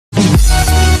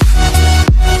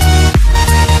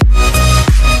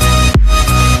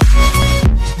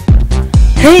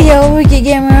Hey yo, Wiki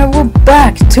Gamer, we're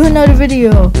back to another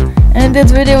video. And in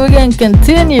this video we're gonna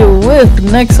continue with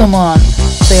Nexomon.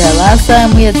 So yeah, last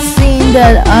time we had seen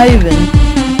that Ivan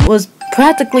was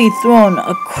practically thrown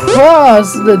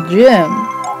across the gym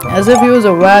as if he was a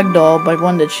ragdoll by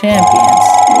one of the champions.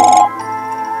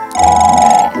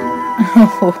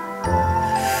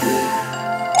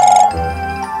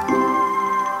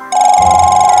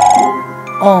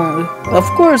 Oh, of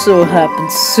course it will happen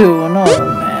soon. Oh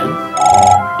man.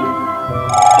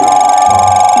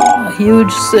 A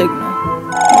huge signal.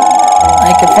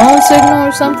 Like a phone signal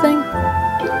or something?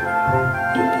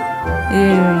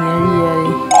 Yeah.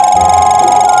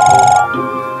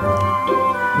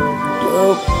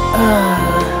 Well,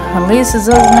 at least it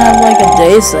doesn't have like a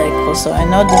day cycle, so I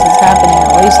know this is happening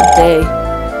at least a day.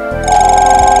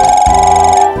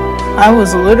 I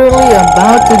was literally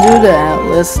about to do that.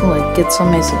 Let's like get so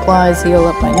many supplies, heal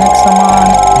up my Nexomon.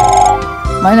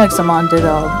 My Nexomon did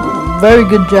a very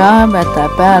good job at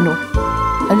that battle.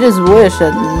 I just wish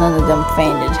that none of them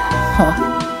fainted.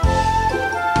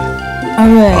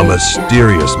 Alright. A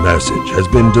mysterious message has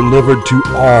been delivered to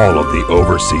all of the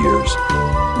overseers.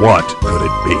 What could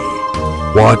it be?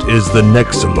 What is the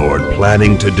Nexolord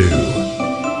planning to do?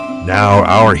 Now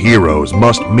our heroes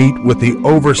must meet with the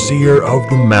overseer of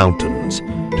the mountains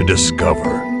to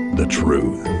discover the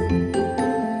truth.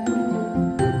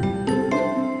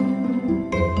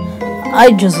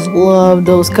 I just love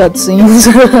those cutscenes.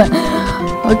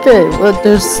 Okay, but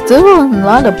there's still a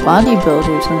lot of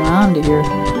bodybuilders around here.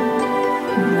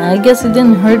 I guess it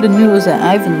didn't hurt the news that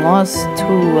Ivan lost to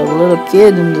a little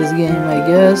kid in this game, I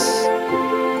guess.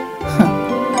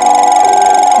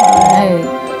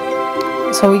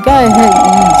 Alright. So we gotta head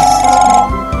east.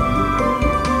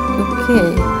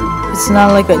 Okay. It's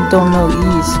not like I don't know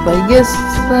east, but I guess,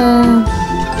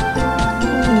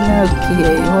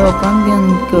 okay, well, I'm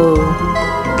gonna go.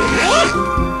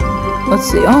 Let's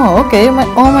see. Oh, okay.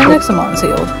 All my Nexomon's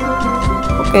healed.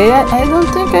 Okay, I don't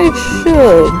think I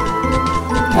should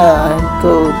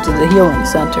go to the healing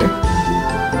center.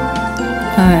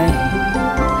 Alright.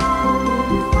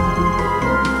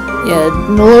 Yeah,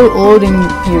 loading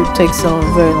here takes a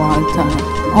very long time.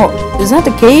 Oh, is that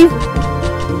the cave?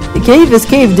 The cave is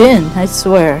caved in, I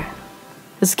swear.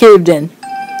 It's caved in.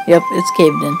 Yep, it's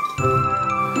caved in.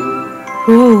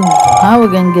 Ooh, how are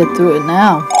we gonna get through it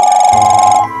now?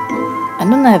 I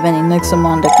don't have any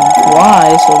Nexomon that can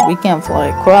fly, so we can't fly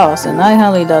across, and I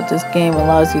highly doubt this game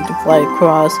allows you to fly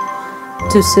across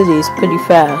two cities pretty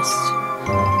fast.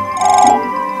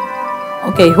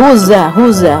 Okay, who is that? Who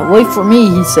is that? Wait for me,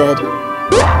 he said.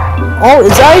 Oh,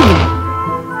 it's Ivan!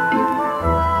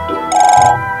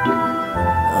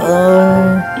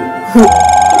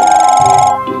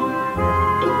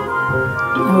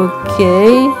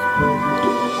 Okay.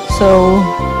 So,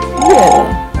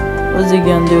 yeah. What's he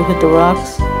gonna do? Hit the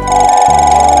rocks?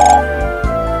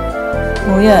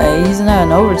 Oh yeah, he's not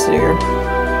an overseer.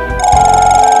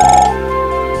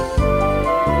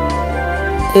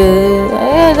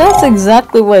 Yeah, that's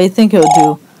exactly what I think he'll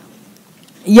do.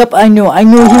 Yep, I knew he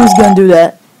was gonna do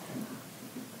that.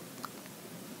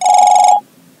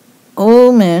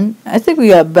 Oh man, I think we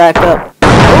gotta back up. Oh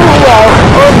wow,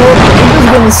 oh no, I'm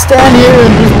just gonna stand here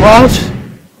and just watch.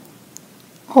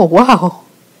 Oh wow.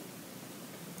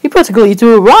 He practically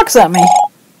threw rocks at me.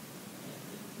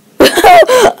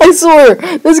 I swear,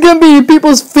 there's gonna be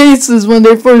people's faces when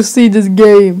they first see this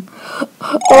game.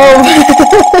 Oh,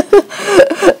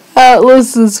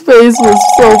 Atlas's face was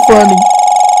so funny.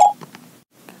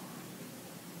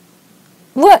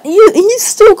 What? He's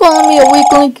still calling me a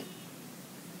weak link?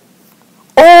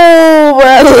 Oh,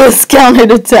 Atlas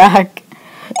countered attack.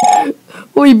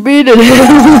 We beat it.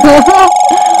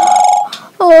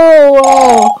 Oh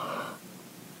wow.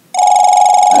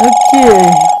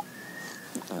 Okay.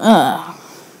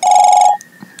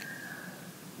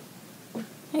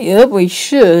 Yep, we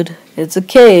should. It's a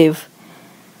cave.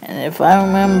 And if I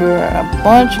remember, a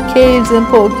bunch of caves in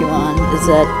Pokemon is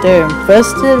that they're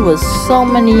infested with so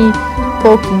many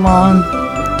Pokemon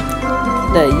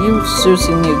that you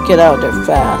seriously need to get out there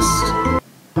fast.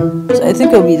 So I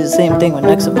think it'll be the same thing with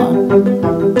Nexomon.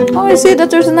 Oh, I see that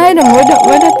there's an item. Where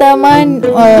did that mine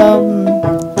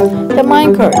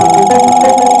cart?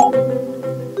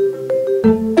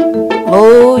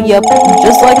 Oh, yep,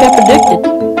 just like I predicted.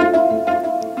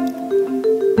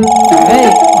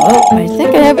 Alright, well, I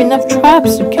think I have enough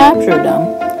traps to capture them.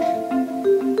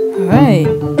 Alright.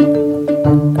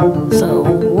 So,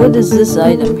 what is this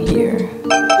item here?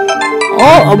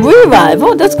 Oh, a revive!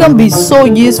 Oh, that's gonna be so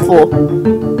useful.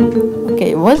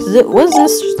 Okay, what's this?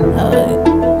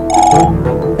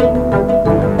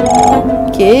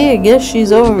 Okay, I guess she's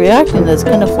overreacting. That's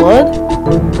kind of flood.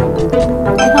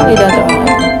 How did that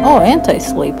happen? Oh,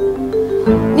 anti-sleep.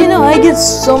 You know, I get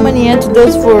so many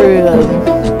antidotes for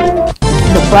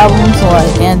the problems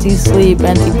like anti-sleep,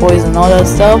 anti-poison, all that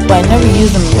stuff, but I never use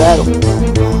them in battle.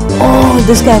 Oh,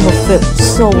 this guy will fit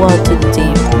so well to the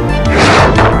team.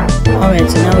 Alright,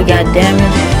 so now we got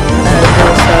damage.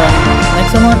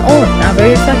 Nexomon. Oh, not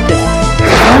very effective.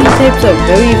 Ground types are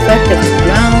very effective to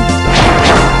ground.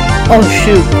 Oh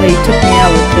shoot, he took me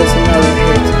out with just another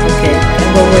hit. Okay,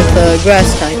 I'll go with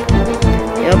grass type.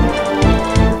 Yep.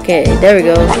 Okay, there we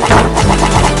go.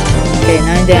 Okay,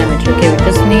 9 damage. Okay, we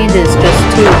just need is just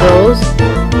 2 of those.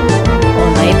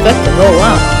 Oh, 9 effective. Oh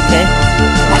wow. Okay.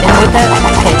 And with that,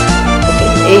 okay.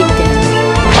 Okay, 8 damage.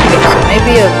 Okay, so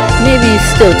maybe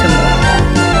still 2 more.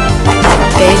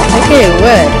 Okay,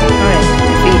 red. Alright.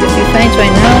 If he faints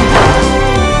right now,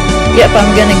 yep,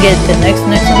 I'm gonna get the next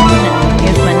one and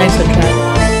use my Nexo trap.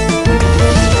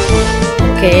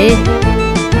 Okay.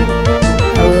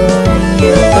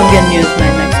 Yeah, I'm gonna use my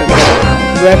Nexo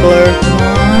trap. Regular. Come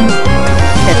on.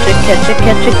 Catch it, catch it,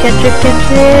 catch it, catch it, catch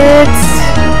it.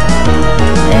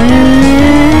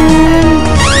 And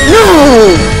no!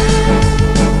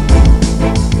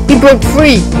 He broke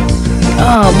free.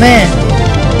 Oh man.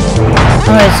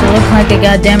 Alright, so it looks like I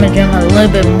got damage him a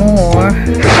little bit more.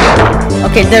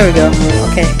 Okay, there we go.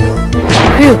 Okay.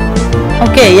 Phew.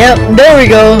 Okay, yep, there we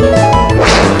go.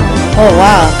 Oh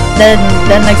wow. That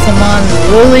Nexomon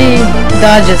really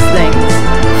dodges things.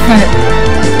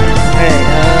 Alright,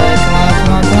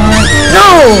 come on.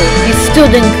 No! He still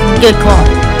didn't get caught.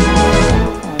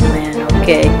 Oh man,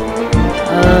 okay.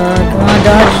 Come on,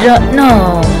 dodge.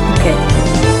 No. Okay.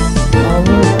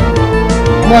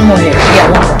 One more here. Yeah,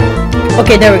 one more.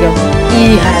 Okay, there we go.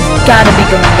 He has gotta be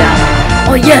going down.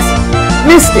 Oh yes!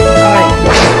 Missed it! Alright.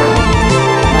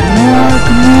 Come on.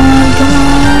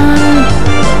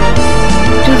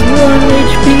 Just 1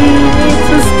 HP needs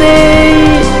to stay.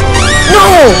 No!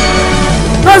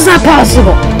 How's that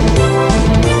possible?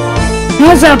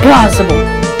 How's that possible?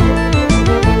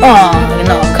 Oh,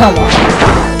 no, come on.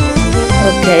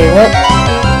 Okay, well,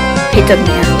 he took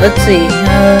me out. Let's see.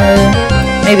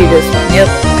 Maybe this one. Yep.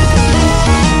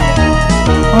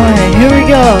 Alright, here we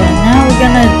go. Now we're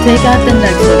gonna take out the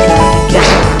next one. Okay.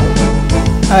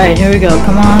 Alright, here we go.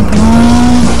 Come on.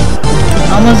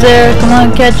 Almost there. Come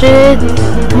on, catch it.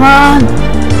 Come on.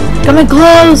 Coming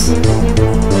close.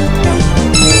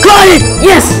 Got it!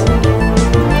 Yes!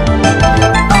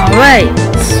 Alright,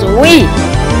 sweet.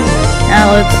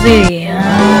 Now let's see.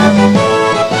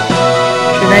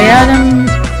 Should I add him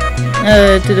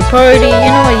to the party? You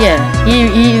know what? Yeah. He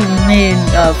made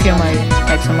a few of my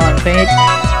Nexomon faint.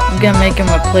 I'm gonna make him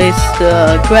replace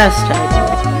the grass type.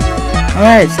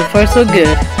 Alright, so far so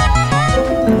good.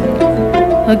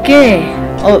 Okay.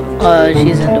 Oh,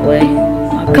 she's in the way.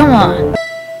 Oh, come on.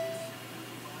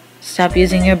 Stop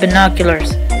using your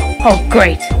binoculars. Oh,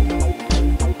 great.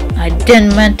 I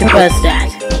didn't meant to press that.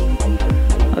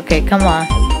 Okay, come on.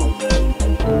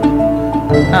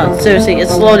 Oh, seriously,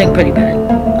 it's loading pretty bad.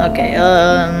 Okay, I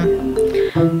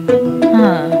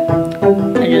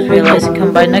just realized I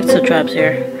can buy Nexo traps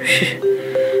here.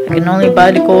 I can only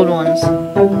buy the gold ones.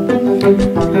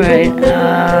 Alright,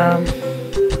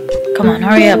 come on,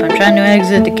 hurry up. I'm trying to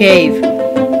exit the cave.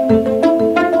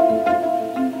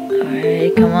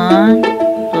 Alright, come on.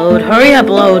 Load, hurry up,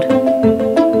 load.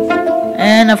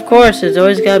 And of course, there's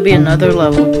always gotta be another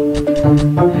level.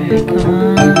 Alright, come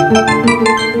on.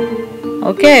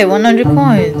 Okay, 100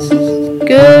 coins.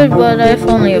 Good, but if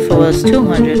only if it was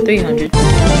 200, 300.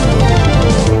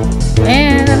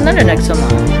 And another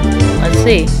Nexomon. Let's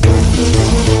see.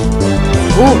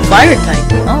 Ooh, fire type.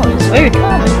 Oh, it's very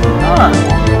common. Oh.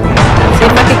 Let's see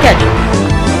if I can catch it.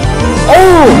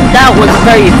 Oh, that was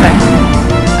very effective.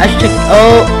 I should check.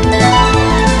 Oh.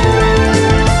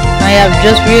 I have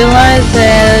just realized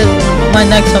that my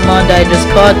Nexomon that I just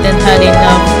caught didn't have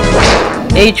enough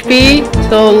HP.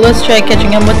 So let's try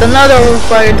catching him with another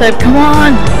fire type. Come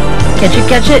on. Catch it,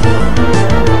 catch it.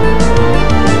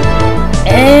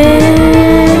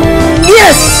 And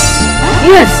yes!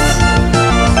 Yes!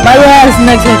 My last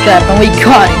Nexo trap, and we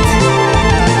caught it.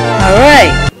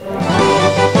 Alright.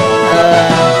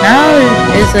 Now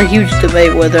it's a huge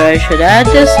debate whether I should add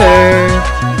this or...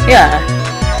 Yeah.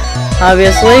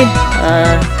 Obviously.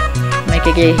 Make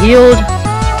it get healed.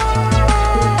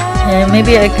 And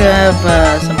maybe I could have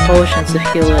some potions to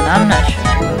heal it. I'm not sure.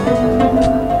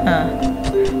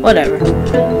 Whatever.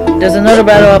 There's another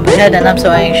battle up ahead and I'm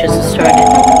so anxious to start it.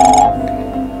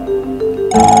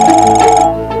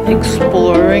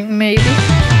 Exploring, maybe?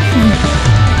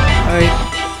 Alright.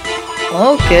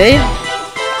 Okay.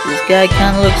 This guy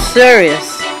kind of looks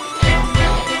serious.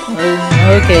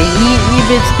 Okay, he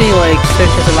basically like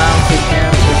searches around for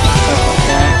gems or stuff like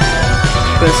that.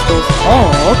 Crystals. Oh,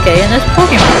 okay, and there's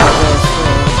Pokemon puzzles.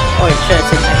 Or should I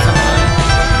say Nexomon?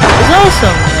 It's also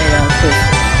made out of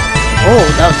crystals. Oh,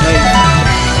 that was very nice.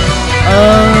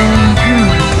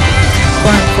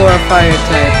 Going for a fire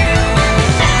type.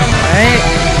 Alright.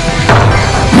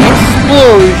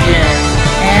 Explosion.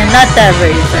 And not that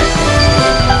very effective.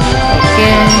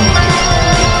 Okay.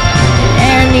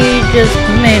 And he just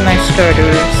made my starter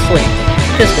sleep.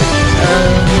 Just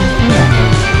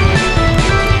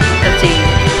let's see.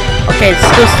 Okay, it's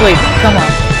still sleeping. Come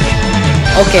on.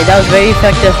 Okay, that was very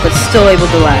effective, but still able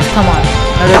to last. Come on.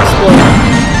 Another explosion.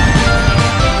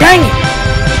 Dang it!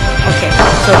 Okay,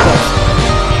 so close.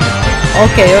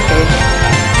 Okay.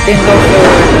 Didn't go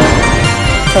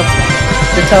for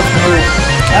the tough move.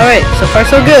 Alright, so far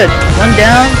so good. One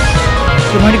down,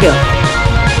 two more to go.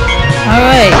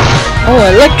 Alright. Oh,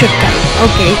 electric type.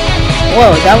 Okay.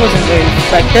 Whoa, that wasn't very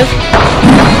effective.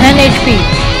 10 HP.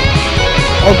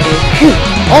 Okay. Phew.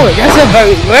 Oh, that's a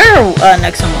very rare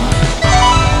Nexomon.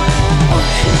 Oh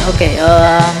shit. Okay,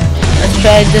 let's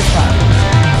try this one.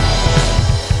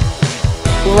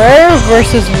 Rare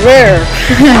versus rare.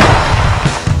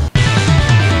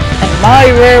 And my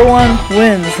rare one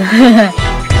wins.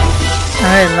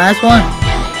 Alright, last one.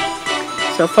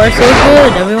 So far so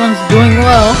good. Everyone's doing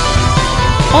well.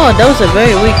 Oh, that was a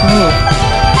very weak move.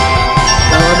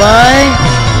 Lullaby.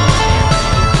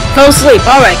 Fell asleep.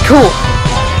 Alright, cool.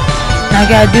 Now I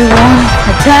gotta do one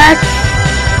attack.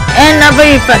 And not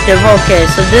very effective. Okay,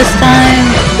 so this time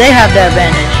they have the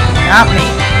advantage. Not me.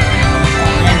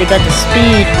 And they got the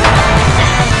speed.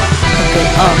 Okay.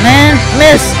 Oh man,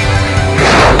 missed.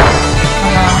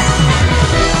 Come on.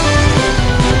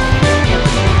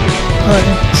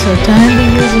 Alright, so time to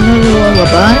use another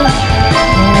lullaby.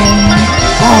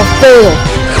 Oh, fail.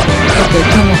 Okay,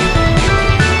 come on.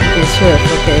 Okay, Swift.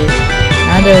 Okay,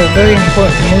 another very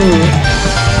important move.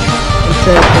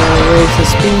 Except raise the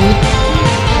speed.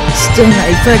 Still not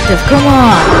effective. Come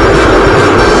on.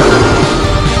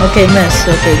 Okay, miss.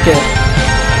 Okay, good.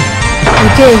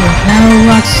 Okay,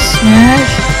 now Rock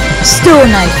Smash. Still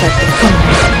not effective. Come on.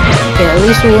 Okay, at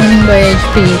least we're winning by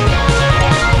HP.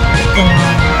 Come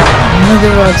on.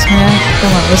 Another Rock Smash.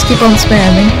 Come on, let's keep on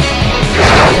spamming.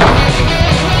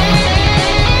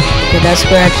 Okay, that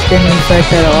scratch didn't affect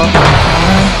at all.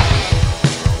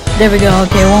 There we go.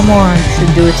 Okay, one more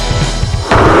should do it.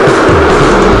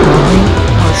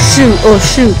 Oh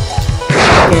shoot.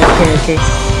 Okay.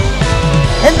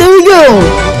 And there we go.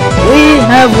 We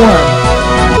have won.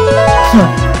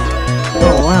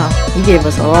 Oh wow, he gave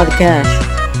us a lot of cash.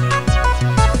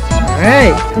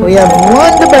 Alright, we have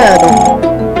won the battle.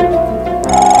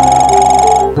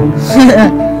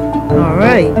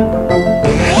 Alright.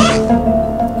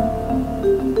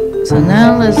 So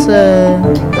now let's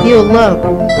heal up.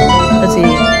 Let's see.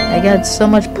 I got so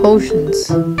much potions.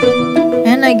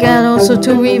 And I got also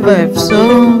 2 revives.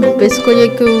 So basically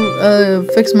I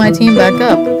could fix my team back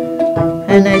up.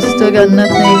 And I still got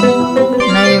nothing.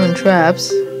 Not even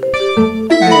traps. Alright,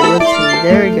 let's see.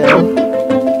 There we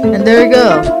go. And there we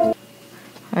go.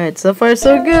 Alright, so far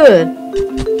so good.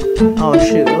 Oh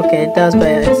shoot, okay, that was by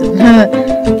accident.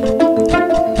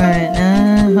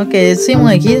 Alright, okay, it seemed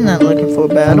like he's not looking for a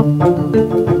battle.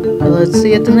 But let's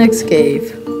see at the next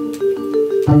cave.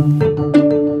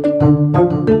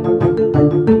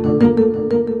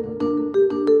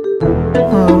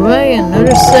 Alright,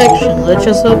 another section. Let's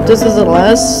just hope this is the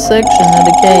last section of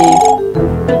the cave.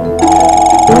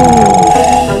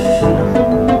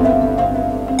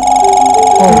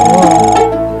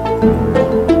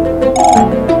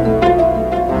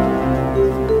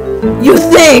 You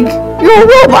think you're a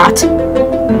robot?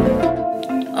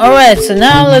 Alright, so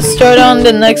now let's start on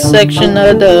the next section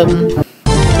of the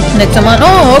Nexomon.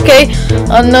 Oh, okay.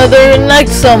 Another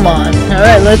Nexomon.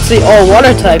 Alright, let's see. Oh,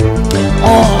 water type.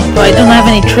 Oh, but I don't have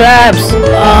any traps.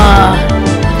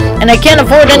 And I can't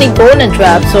afford any golden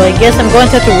traps, so I guess I'm going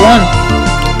to have to run.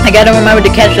 I gotta remember to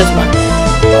catch this one.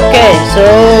 Okay, so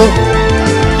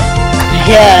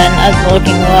yeah, not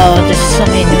looking well. There's so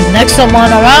many new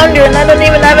Nexomon around here, and I don't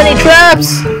even have any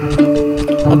traps.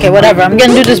 Okay, whatever. I'm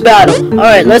gonna do this battle. All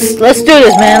right, let's do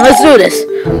this, man. Let's do this.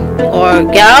 Or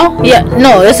gal? Yeah,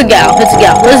 no, it's a gal. It's a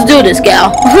gal. Let's do this, gal.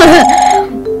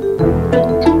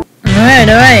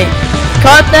 All right.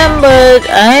 Caught them, but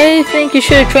I think you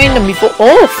should have trained them before.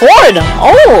 Oh, 4 of them.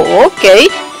 Oh, okay.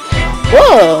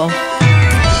 Whoa.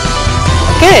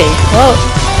 Okay. Well.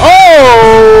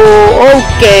 Oh,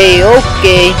 okay. It's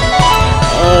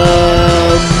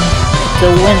a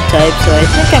wind type, so I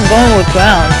think I'm going with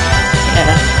ground.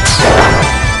 Yeah.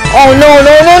 Oh no,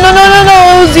 no, no, no, no, no, no!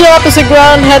 It was the opposite.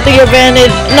 Ground had the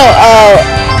advantage. No,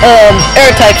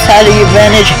 air types had the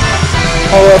advantage.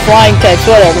 Or flying types,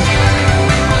 whatever.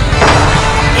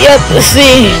 Yep,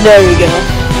 see, there we go.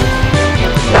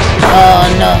 Oh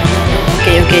no, no, no.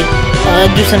 Okay, okay.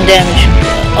 Do some damage.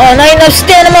 Oh, not enough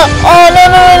stamina. Oh no,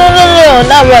 no, no, no, no, no!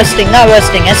 Not resting, not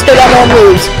resting. I still got more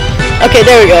moves. Okay,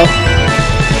 there we go.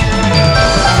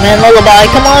 Man, lullaby,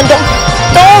 come on, don't,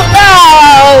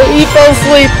 no! He fell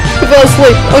asleep, he fell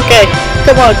asleep. Okay,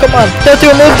 come on, don't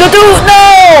do a move, don't do,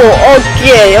 no!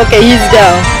 Okay, okay, he's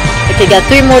down. Okay, got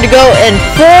 3 more to go, and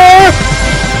 4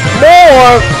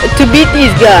 more to beat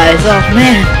these guys. Oh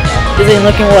man, this ain't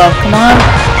looking well, come on.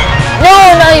 No,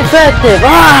 not effective,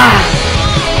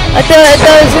 I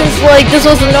thought since, like, this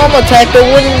was a normal type, it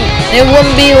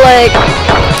wouldn't be, like,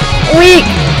 weak.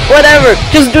 Whatever,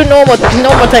 just do normal type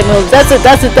moves. That's it.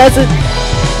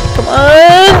 Come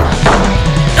on.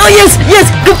 Oh yes, yes,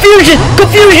 confusion.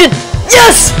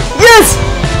 Yes.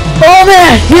 Oh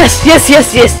man, yes.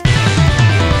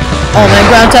 Oh man,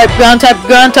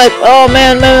 ground type. Oh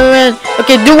man.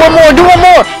 Okay, do one more.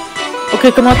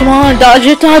 Okay, come on, dodge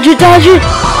it. No,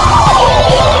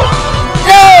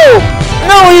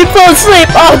 he fell asleep.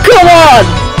 Oh, come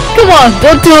on,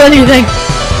 don't do anything.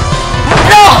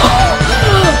 No.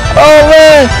 Oh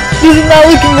man, this is not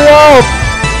looking well.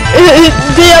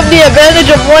 They have the advantage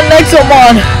of 1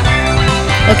 Nexomon.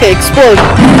 Okay, explosion.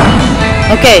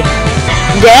 Okay,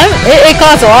 it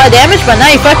caused a lot of damage, but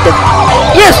not effective.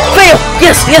 Yes, fail.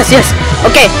 Yes.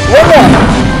 Okay, one more.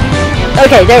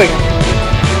 Okay, there we go.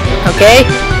 Okay.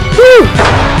 Whew.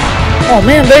 Oh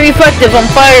man, very effective on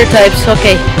fire types.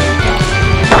 Okay.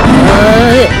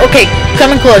 Okay,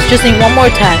 coming close. Just need one more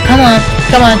attack. Come on.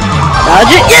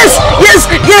 Dodge it. Yes.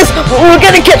 We're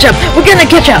gonna catch up.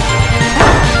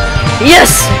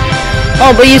 Yes.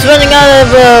 Oh, but he's running out of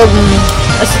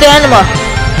stamina.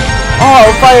 Oh,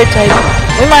 fire type.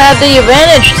 We might have the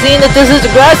advantage, seeing that this is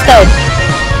a grass type.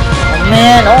 Oh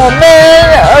man.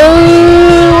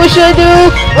 What should I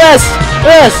do? Rest.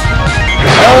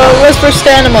 Rest for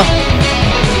stamina.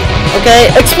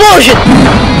 Okay, explosion.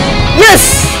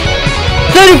 Yes.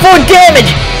 34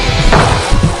 damage.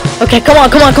 Okay, come on.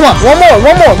 One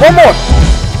more.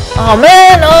 Oh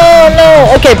man, oh no.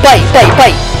 Okay, bite.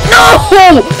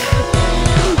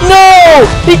 No!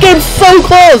 He came so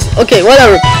close. Okay,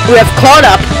 whatever. We have caught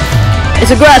up.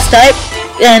 It's a grass type,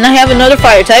 and I have another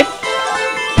fire type.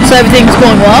 So everything's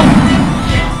going well.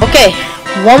 Okay,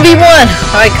 1v1.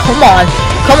 Alright, come on.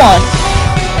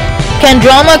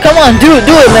 Drama, come on, do it,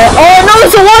 man. Oh no,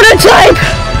 it's a water type!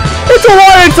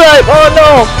 Oh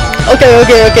no!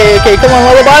 Okay, come on,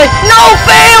 lullaby. No,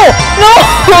 fail! No!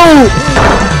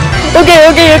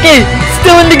 Okay.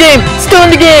 Still in the game.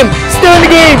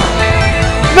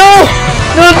 No,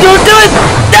 don't do it!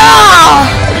 Ah!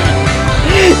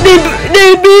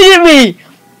 They beat me!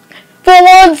 For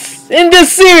once in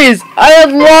this series, I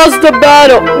have lost the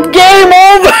battle. Game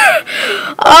over!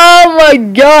 Oh my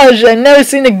gosh, I've never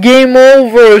seen a game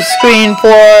over screen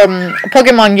for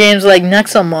Pokemon games like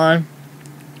Nexomon.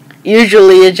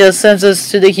 Usually it just sends us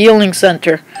to the healing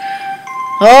center.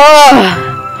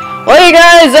 Oh, well you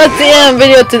guys, that's the end of the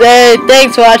video today.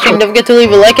 Thanks for watching. Don't forget to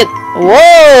leave a like it.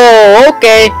 Whoa,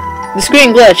 okay. The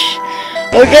screen glitch.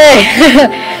 Okay.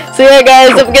 So yeah guys,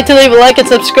 don't forget to leave a like and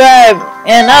subscribe.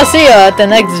 And I'll see you at the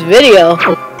next video.